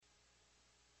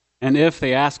And if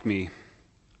they ask me,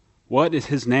 what is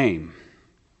his name?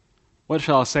 What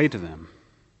shall I say to them?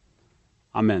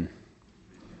 Amen.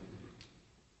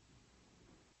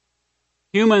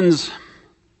 Humans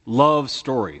love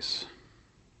stories.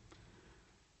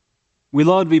 We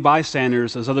love to be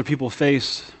bystanders as other people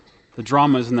face the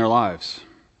dramas in their lives.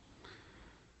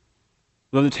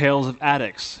 We love the tales of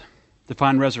addicts that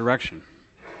find resurrection,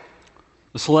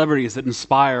 the celebrities that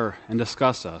inspire and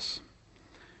disgust us.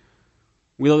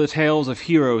 We love the tales of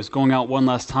heroes going out one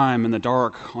last time in the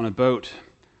dark on a boat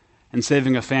and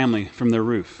saving a family from their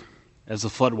roof as the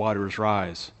floodwaters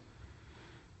rise.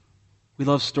 We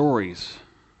love stories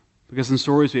because in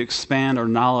stories we expand our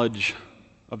knowledge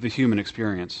of the human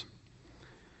experience.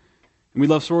 And we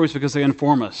love stories because they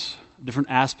inform us of different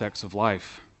aspects of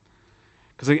life,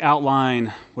 because they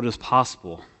outline what is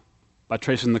possible by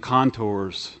tracing the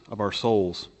contours of our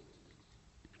souls.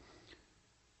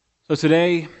 So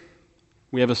today,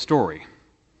 we have a story.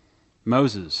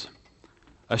 Moses,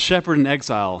 a shepherd in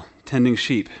exile tending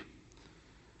sheep,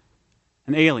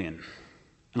 an alien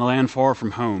in a land far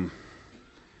from home.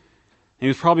 And he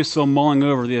was probably still mulling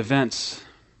over the events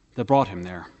that brought him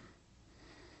there.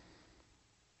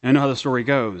 And I know how the story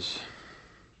goes.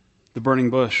 The burning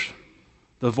bush,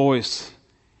 the voice,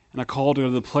 and a call to go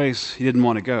to the place he didn't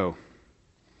want to go.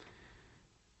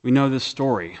 We know this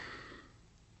story.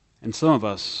 And some of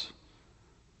us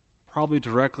probably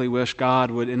directly wish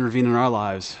God would intervene in our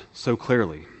lives so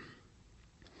clearly.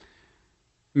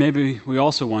 Maybe we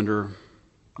also wonder,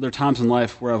 are there times in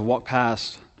life where I've walked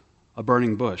past a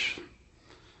burning bush,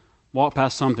 walked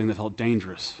past something that felt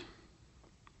dangerous?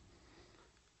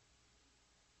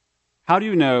 How do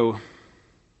you know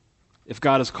if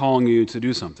God is calling you to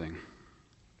do something?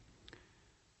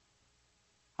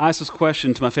 I asked this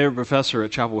question to my favorite professor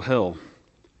at Chapel Hill,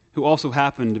 who also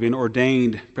happened to be an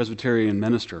ordained Presbyterian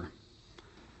minister.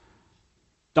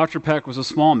 Dr. Peck was a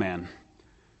small man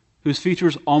whose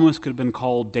features almost could have been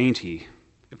called dainty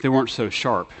if they weren't so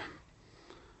sharp.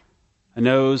 A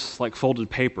nose like folded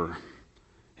paper,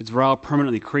 his brow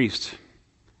permanently creased,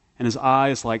 and his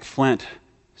eyes like flint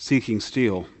seeking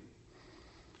steel.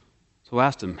 So I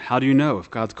asked him, how do you know if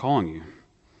God's calling you?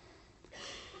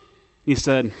 He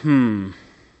said,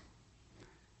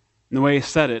 And the way he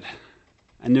said it,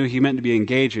 I knew he meant to be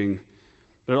engaging,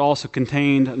 but it also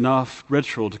contained enough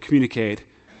ritual to communicate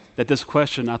that this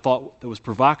question I thought that was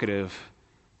provocative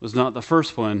was not the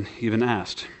first one he even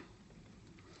asked.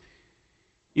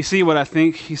 You see, what I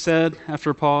think he said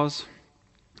after a pause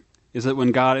is that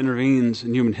when God intervenes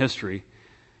in human history,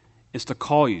 it's to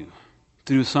call you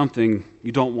to do something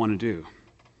you don't want to do.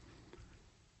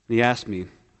 And he asked me,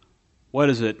 what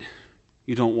is it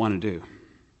you don't want to do?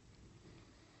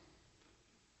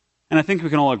 And I think we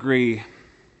can all agree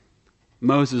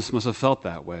Moses must have felt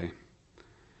that way.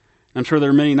 I'm sure there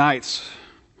are many nights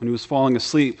when he was falling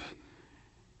asleep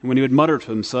and when he would mutter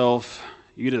to himself,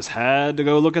 you just had to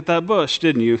go look at that bush,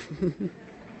 didn't you?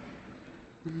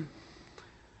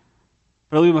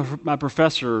 But I believe my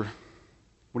professor,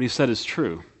 what he said is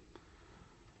true.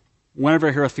 Whenever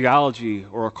I hear a theology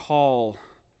or a call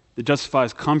that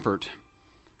justifies comfort,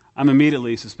 I'm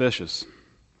immediately suspicious.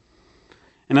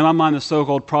 And in my mind, the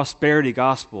so-called prosperity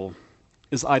gospel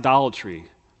is idolatry,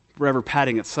 forever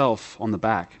patting itself on the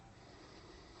back.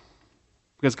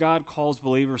 Because God calls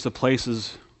believers to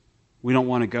places we don't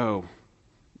want to go,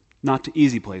 not to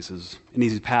easy places and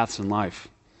easy paths in life.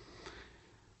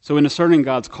 So in discerning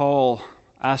God's call,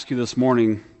 I ask you this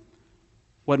morning,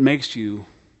 what makes you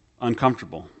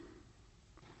uncomfortable?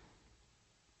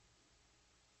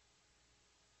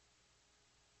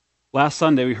 Last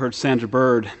Sunday, we heard Sandra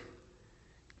Bird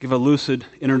give a lucid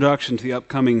introduction to the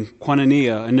upcoming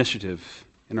Koinonia initiative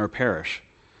in our parish.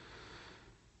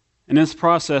 In this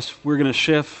process, we're going to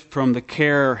shift from the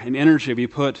care and energy we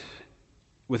put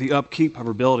with the upkeep of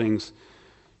our buildings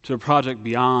to a project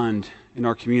beyond in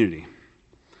our community.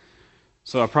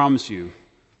 So I promise you,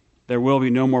 there will be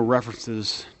no more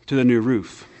references to the new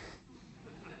roof.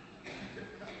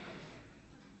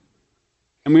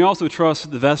 And we also trust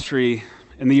that the vestry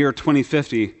in the year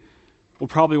 2050 will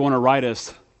probably want to write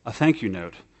us a thank you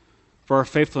note for our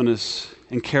faithfulness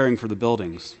in caring for the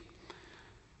buildings.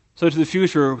 So to the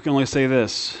future, we can only say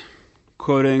this,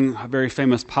 quoting a very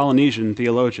famous Polynesian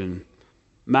theologian,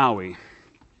 Maui.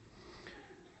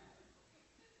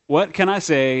 What can I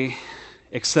say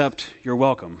except you're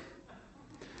welcome?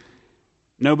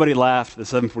 Nobody laughed at the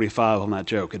 7:45 on that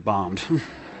joke. It bombed.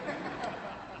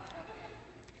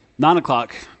 9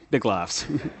 o'clock, big laughs.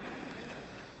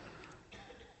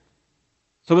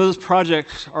 So with this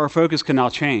project, our focus can now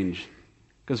change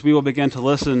because we will begin to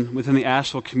listen within the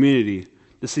Asheville community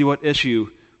to see what issue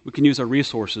we can use our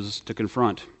resources to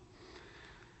confront.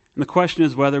 And the question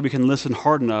is whether we can listen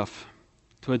hard enough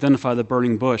to identify the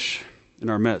burning bush in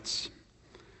our midst.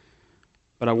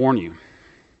 But I warn you,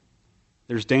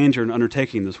 there's danger in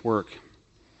undertaking this work.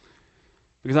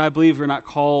 Because I believe we're not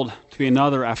called to be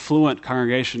another affluent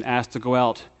congregation asked to go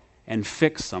out and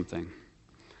fix something.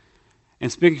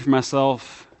 And speaking for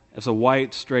myself as a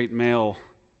white, straight male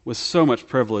with so much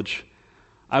privilege,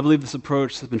 I believe this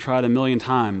approach has been tried 1,000,000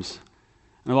 times,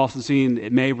 and I've often seen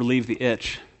it may relieve the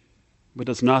itch, but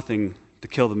does nothing to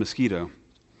kill the mosquito.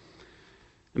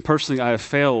 And personally, I have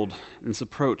failed in this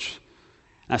approach,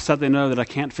 and I sadly know that I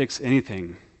can't fix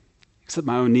anything except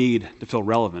my own need to feel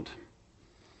relevant.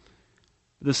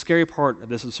 But the scary part of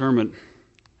this sermon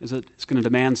is that it's going to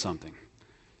demand something.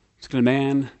 It's going to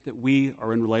demand that we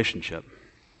are in relationship.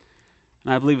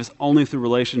 And I believe it's only through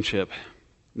relationship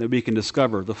that we can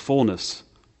discover the fullness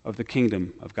of the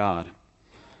kingdom of God.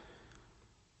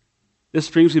 This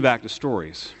brings me back to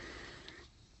stories.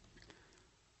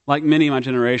 Like many in my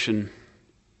generation,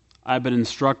 I've been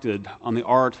instructed on the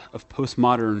art of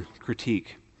postmodern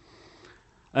critique.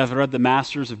 I've read the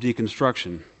masters of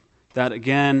deconstruction that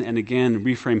again and again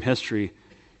reframe history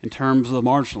in terms of the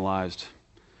marginalized,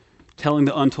 telling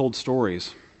the untold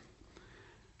stories.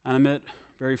 And I admit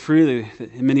very freely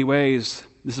that in many ways,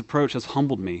 this approach has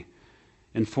humbled me,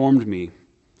 informed me,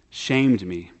 shamed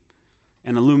me,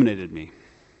 and illuminated me.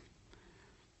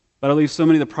 But I believe so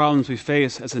many of the problems we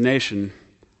face as a nation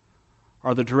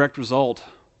are the direct result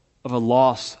of a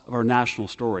loss of our national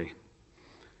story.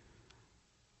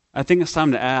 I think it's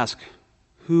time to ask,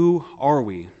 who are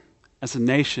we as a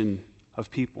nation of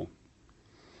people?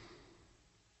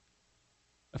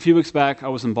 A few weeks back, I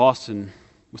was in Boston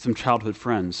with some childhood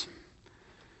friends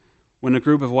when a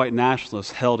group of white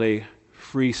nationalists held a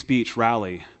free speech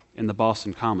rally in the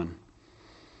Boston Common.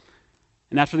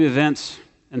 And after the events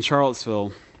in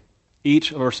Charlottesville,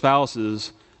 each of our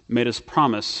spouses made us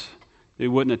promise they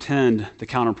wouldn't attend the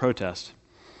counter-protest.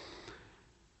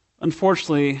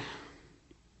 Unfortunately,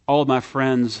 all of my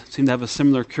friends seem to have a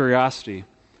similar curiosity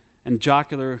and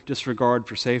jocular disregard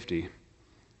for safety.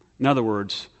 In other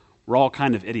words, we're all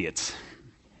kind of idiots.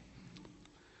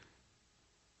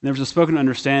 There was a spoken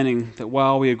understanding that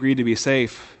while we agreed to be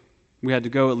safe, we had to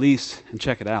go at least and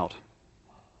check it out.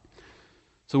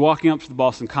 So walking up to the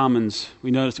Boston Commons,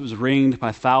 we noticed it was ringed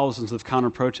by thousands of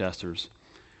counter-protesters,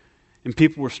 and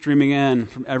people were streaming in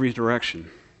from every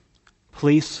direction.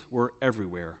 Police were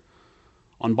everywhere,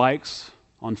 on bikes,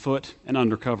 on foot, and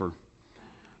undercover.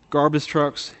 Garbage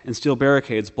trucks and steel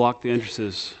barricades blocked the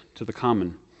entrances to the Common.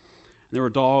 And there were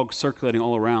dogs circulating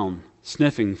all around,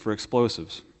 sniffing for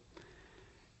explosives.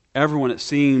 Everyone, it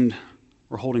seemed,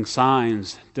 were holding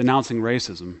signs denouncing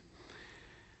racism.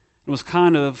 It was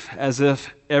kind of as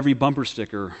if every bumper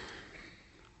sticker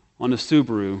on a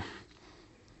Subaru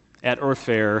at Earth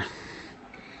Fair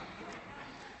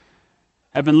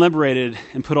had been liberated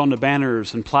and put onto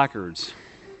banners and placards.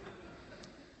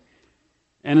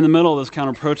 And in the middle of this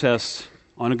counter-protest,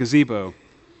 on a gazebo,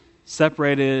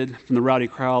 separated from the rowdy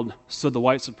crowd, stood the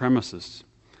white supremacists.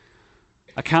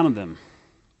 I counted them,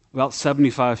 about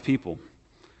 75 people.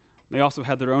 They also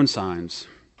had their own signs.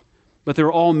 But they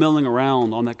were all milling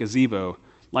around on that gazebo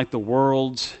like the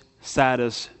world's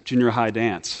saddest junior high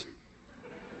dance.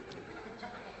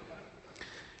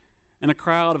 And a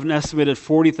crowd of an estimated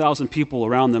 40,000 people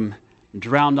around them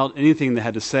drowned out anything they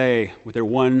had to say with their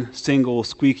one single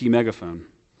squeaky megaphone.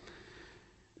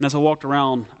 And as I walked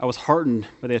around, I was heartened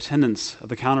by the attendance of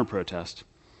the counter-protest.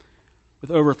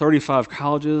 With over 35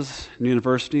 colleges and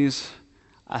universities,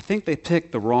 I think they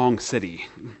picked the wrong city.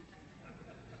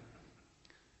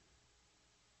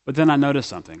 But then I noticed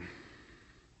something.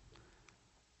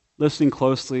 Listening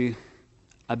closely,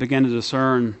 I began to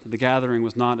discern that the gathering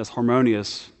was not as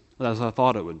harmonious as I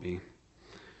thought it would be.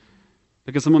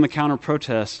 Because among the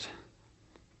counter-protest,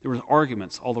 there were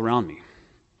arguments all around me.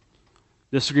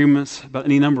 Disagreements about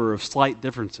any number of slight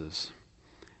differences.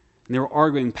 And they were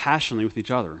arguing passionately with each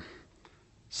other.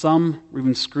 Some were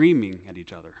even screaming at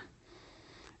each other.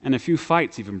 And a few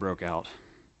fights even broke out.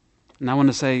 And I want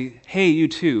to say, hey, you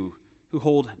two, who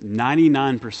hold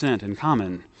 99% in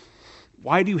common,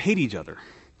 why do you hate each other?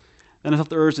 Then I felt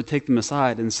the urge to take them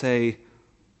aside and say,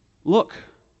 look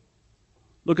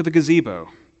at the gazebo.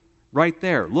 Right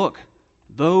there, look.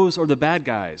 Those are the bad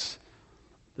guys.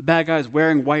 The bad guys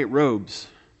wearing white robes.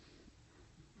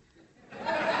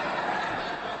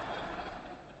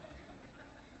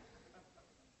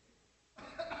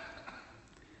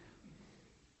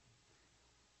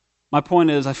 My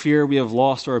point is, I fear we have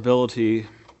lost our ability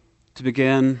to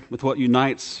begin with what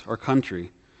unites our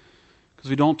country, because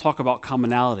we don't talk about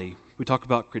commonality. we talk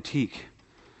about critique.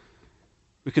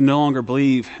 We can no longer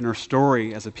believe in our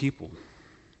story as a people.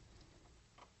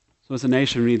 So as a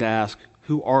nation, we need to ask,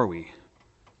 who are we?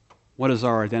 What is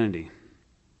our identity?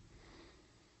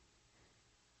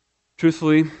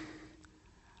 Truthfully,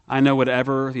 I know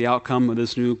whatever the outcome of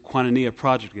this new Koinonia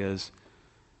project is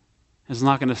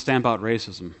not going to stamp out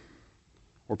racism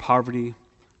or poverty,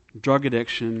 drug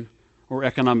addiction, or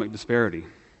economic disparity.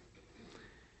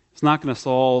 It's not going to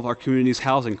solve our community's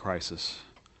housing crisis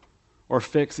or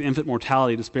fix the infant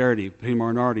mortality disparity between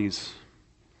minorities.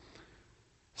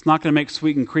 It's not going to make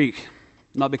Sweeten Creek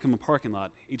not become a parking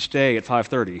lot each day at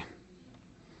 5:30.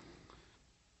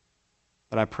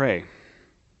 But I pray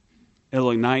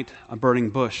it'll ignite a burning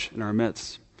bush in our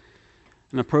midst.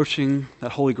 And approaching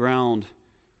that holy ground,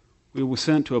 we will be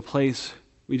sent to a place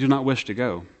we do not wish to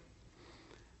go.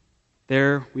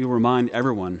 There we will remind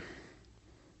everyone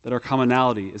that our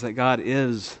commonality is that God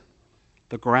is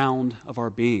the ground of our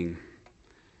being.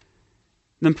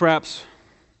 Then perhaps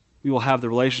we will have the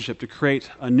relationship to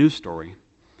create a new story,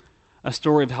 a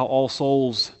story of how all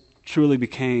souls truly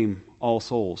became all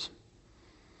souls.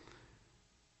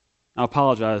 I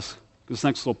apologize, because this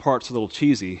next little part's a little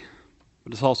cheesy,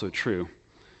 but it's also true.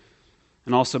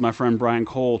 And also my friend Brian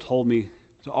Cole told me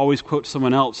to always quote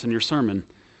someone else in your sermon,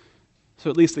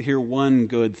 so at least to hear one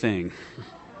good thing.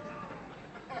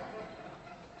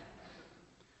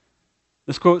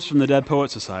 This quote's from the Dead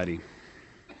Poets Society.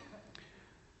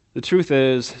 The truth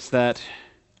is that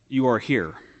you are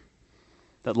here,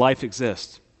 that life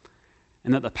exists,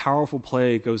 and that the powerful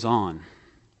play goes on,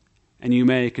 and you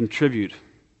may contribute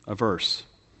a verse.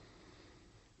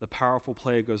 The powerful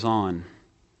play goes on,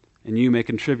 and you may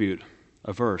contribute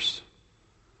a verse.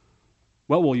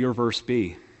 What will your verse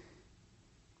be?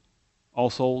 All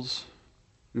souls,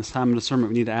 in this time of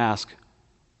discernment, we need to ask,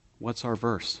 what's our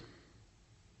verse?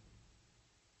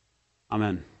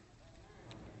 Amen.